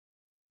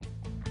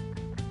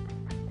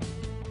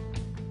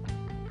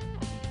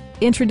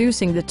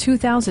Introducing the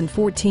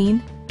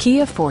 2014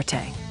 Kia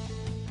Forte.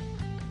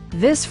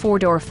 This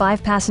four-door,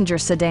 five-passenger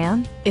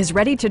sedan is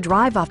ready to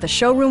drive off the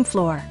showroom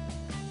floor.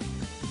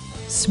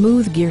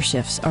 Smooth gear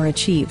shifts are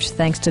achieved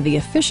thanks to the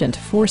efficient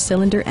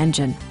four-cylinder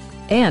engine.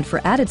 And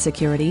for added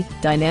security,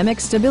 dynamic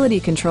stability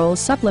control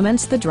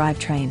supplements the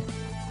drivetrain.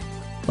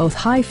 Both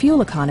high fuel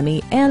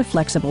economy and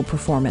flexible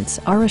performance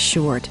are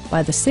assured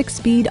by the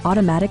 6-speed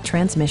automatic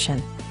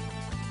transmission.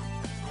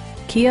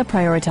 Kia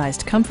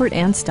prioritized comfort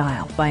and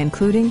style by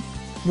including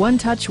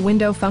one-touch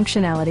window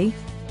functionality,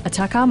 a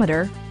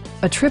tachometer,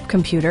 a trip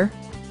computer,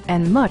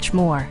 and much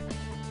more.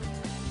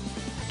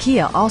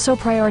 Kia also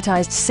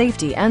prioritized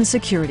safety and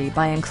security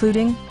by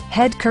including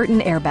head curtain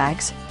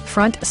airbags,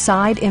 front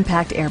side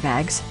impact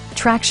airbags,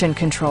 traction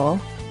control,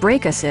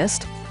 brake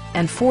assist,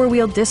 and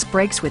four-wheel disc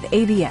brakes with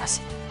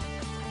ABS.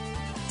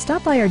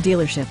 Stop by our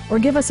dealership or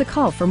give us a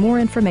call for more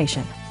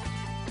information.